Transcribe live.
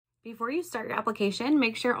Before you start your application,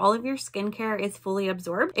 make sure all of your skincare is fully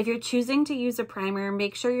absorbed. If you're choosing to use a primer,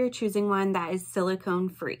 make sure you're choosing one that is silicone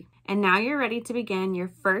free. And now you're ready to begin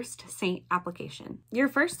your first Seint application. Your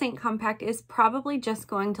first Seint compact is probably just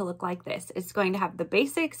going to look like this. It's going to have the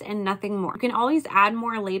basics and nothing more. You can always add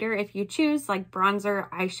more later if you choose, like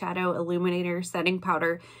bronzer, eyeshadow, illuminator, setting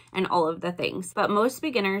powder, and all of the things. But most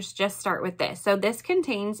beginners just start with this. So this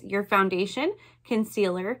contains your foundation,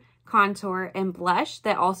 concealer, contour, and blush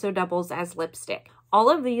that also doubles as lipstick. All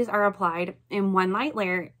of these are applied in one light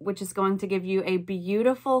layer, which is going to give you a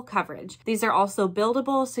beautiful coverage. These are also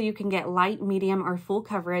buildable, so you can get light, medium, or full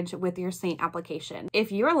coverage with your Seint application.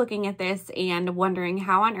 If you're looking at this and wondering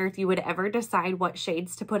how on earth you would ever decide what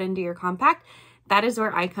shades to put into your compact, that is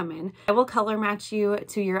where I come in. I will color match you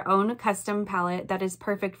to your own custom palette that is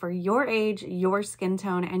perfect for your age, your skin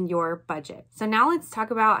tone, and your budget. So now let's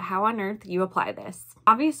talk about how on earth you apply this.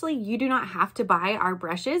 Obviously, you do not have to buy our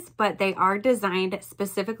brushes, but they are designed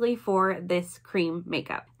specifically for this cream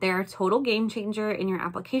makeup. They're a total game changer in your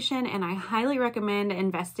application, and I highly recommend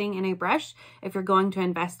investing in a brush if you're going to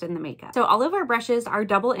invest in the makeup. So all of our brushes are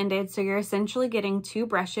double-ended, so you're essentially getting 2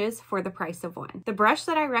 brushes for the price of 1. The brush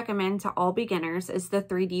that I recommend to all beginners is the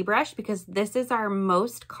 3D brush, because this is our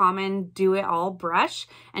most common do-it-all brush,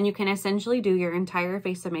 and you can essentially do your entire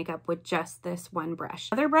face of makeup with just this one brush.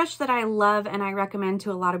 Another brush that I love and I recommend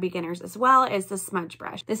to a lot of beginners as well is the smudge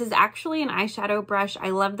brush. This is actually an eyeshadow brush. I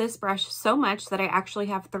love this brush so much that I actually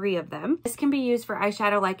have 3 of them. This can be used for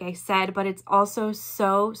eyeshadow, like I said, but it's also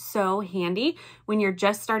so handy when you're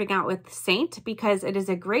just starting out with Seint, because it is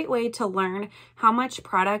a great way to learn how much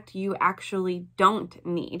product you actually don't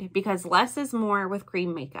need, because less is more with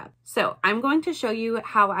cream makeup. So I'm going to show you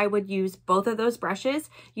how I would use both of those brushes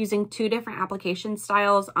using 2 different application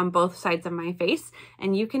styles on both sides of my face,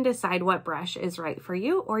 and you can decide what brush is right for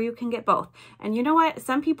you, or you can get both. And you know what?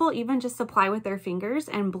 Some people even just apply with their fingers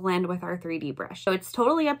and blend with our 3D brush. So it's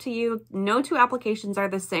totally up to you. No 2 applications are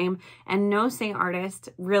the same, and no Seint artist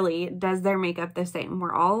really does their makeup the same.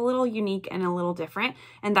 We're all a little unique and a little different,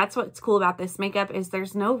 and that's what's cool about this makeup, is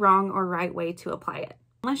there's no wrong or right way to apply it.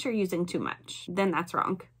 Unless you're using too much, then that's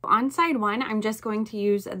wrong. On side 1, I'm just going to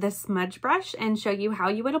use the smudge brush and show you how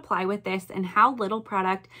you would apply with this and how little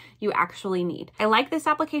product you actually need. I like this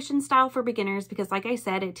application style for beginners because, like I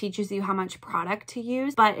said, it teaches you how much product to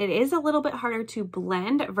use, but it is a little bit harder to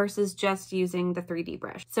blend versus just using the 3D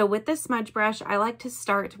brush. So with the smudge brush, I like to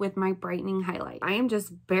start with my brightening highlight. I am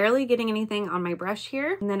just barely getting anything on my brush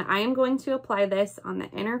here, and then I am going to apply this on the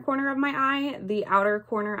inner corner of my eye, the outer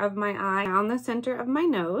corner of my eye, on the center of my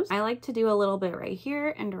nose. I like to do a little bit right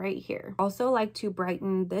here and right here. Also like to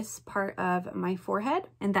brighten this part of my forehead,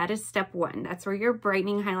 and that is step 1. That's where your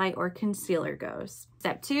brightening highlight or concealer goes.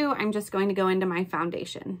 Step 2, I'm just going to go into my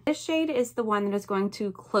foundation. This shade is the one that is going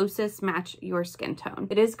to closest match your skin tone.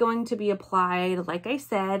 It is going to be applied, like I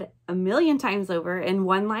said, a million times over in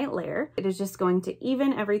one light layer. It is just going to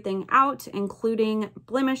even everything out, including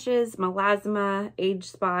blemishes, melasma, age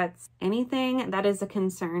spots, anything that is a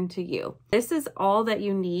concern to you. This is all that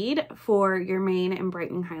you need for your main and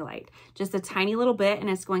brightening highlight. Just a tiny little bit, and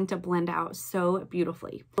it's going to blend out so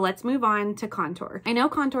beautifully. Let's move on to contour. I know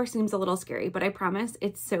contour seems a little scary, but I promise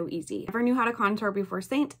it's so easy. I never knew how to contour before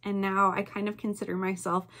Seint, and now I kind of consider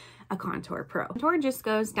myself a contour pro. Contour just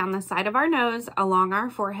goes down the side of our nose, along our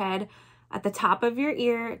forehead, at the top of your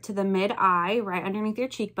ear to the mid-eye, right underneath your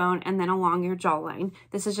cheekbone, and then along your jawline.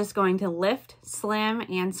 This is just going to lift, slim,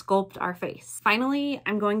 and sculpt our face. Finally,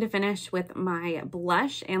 I'm going to finish with my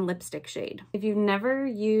blush and lipstick shade. If you've never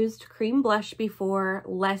used cream blush before,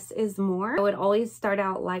 less is more. I would always start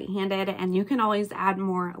out light-handed, and you can always add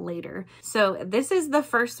more later. So this is the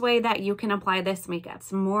first way that you can apply this makeup.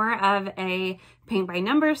 It's more of a paint by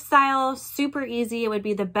numbers style, super easy. It would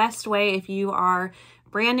be the best way if you are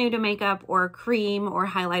brand new to makeup or cream or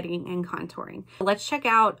highlighting and contouring. Let's check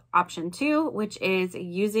out option 2, which is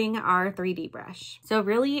using our 3D brush. So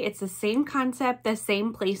really it's the same concept, the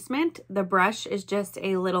same placement. The brush is just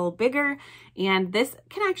a little bigger, and this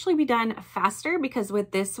can actually be done faster because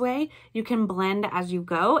with this way you can blend as you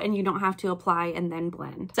go and you don't have to apply and then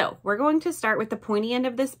blend. So we're going to start with the pointy end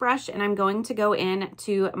of this brush, and I'm going to go in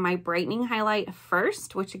to my brightening highlight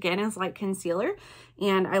first, which again is like concealer.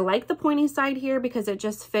 And I like the pointy side here because it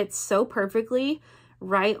just fits so perfectly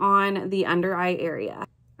right on the under eye area.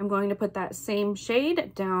 I'm going to put that same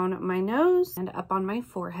shade down my nose and up on my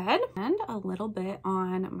forehead and a little bit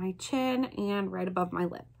on my chin and right above my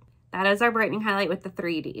lip. That is our brightening highlight with the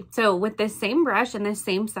 3D. So with this same brush and this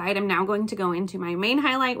same side, I'm now going to go into my main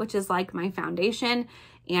highlight, which is like my foundation.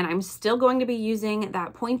 And I'm still going to be using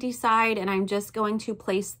that pointy side, and I'm just going to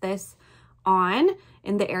place this on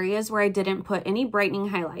in the areas where I didn't put any brightening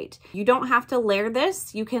highlight. You don't have to layer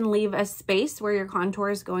this. You can leave a space where your contour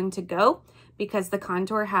is going to go because the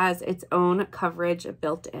contour has its own coverage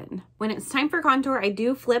built in. When it's time for contour, I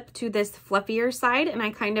do flip to this fluffier side and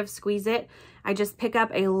I kind of squeeze it. I just pick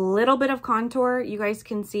up a little bit of contour. You guys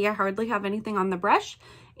can see I hardly have anything on the brush.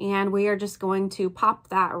 And we are just going to pop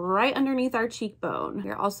that right underneath our cheekbone.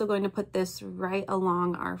 We're also going to put this right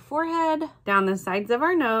along our forehead, down the sides of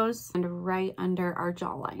our nose, and right under our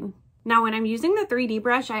jawline. Now, when I'm using the 3D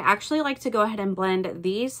brush, I actually like to go ahead and blend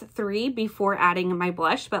these three before adding my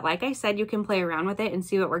blush. But like I said, you can play around with it and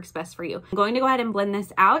see what works best for you. I'm going to go ahead and blend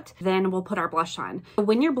this out, then we'll put our blush on.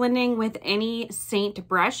 When you're blending with any Seint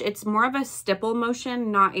brush, it's more of a stipple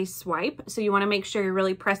motion, not a swipe. So you want to make sure you're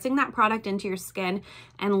really pressing that product into your skin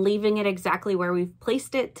and leaving it exactly where we've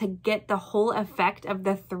placed it to get the whole effect of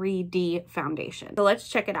the 3D foundation. So let's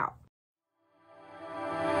check it out.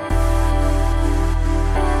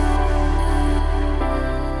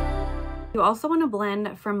 You also want to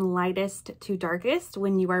blend from lightest to darkest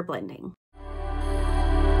when you are blending.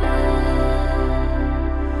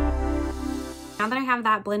 Now that I have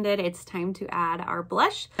that blended, it's time to add our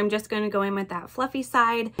blush. I'm just going to go in with that fluffy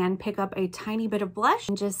side and pick up a tiny bit of blush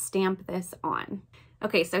and just stamp this on.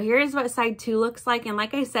 Okay, so here's what side 2 looks like. And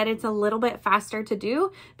like I said, it's a little bit faster to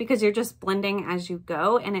do because you're just blending as you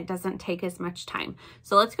go and it doesn't take as much time.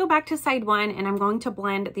 So let's go back to side 1 and I'm going to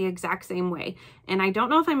blend the exact same way. And I don't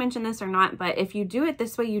know if I mentioned this or not, but if you do it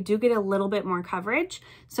this way, you do get a little bit more coverage.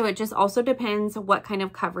 So it just also depends what kind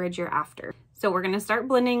of coverage you're after. So we're gonna start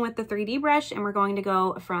blending with the 3D brush and we're going to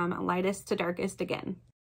go from lightest to darkest again.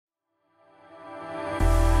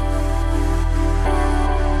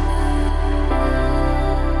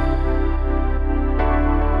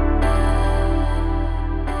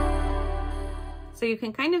 So you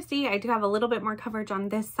can kind of see I do have a little bit more coverage on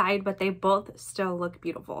this side, but they both still look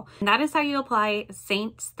beautiful. And that is how you apply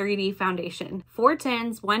Seint's 3D foundation. 4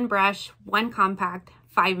 tints, 1 brush, 1 compact,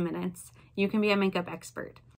 5 minutes. You can be a makeup expert.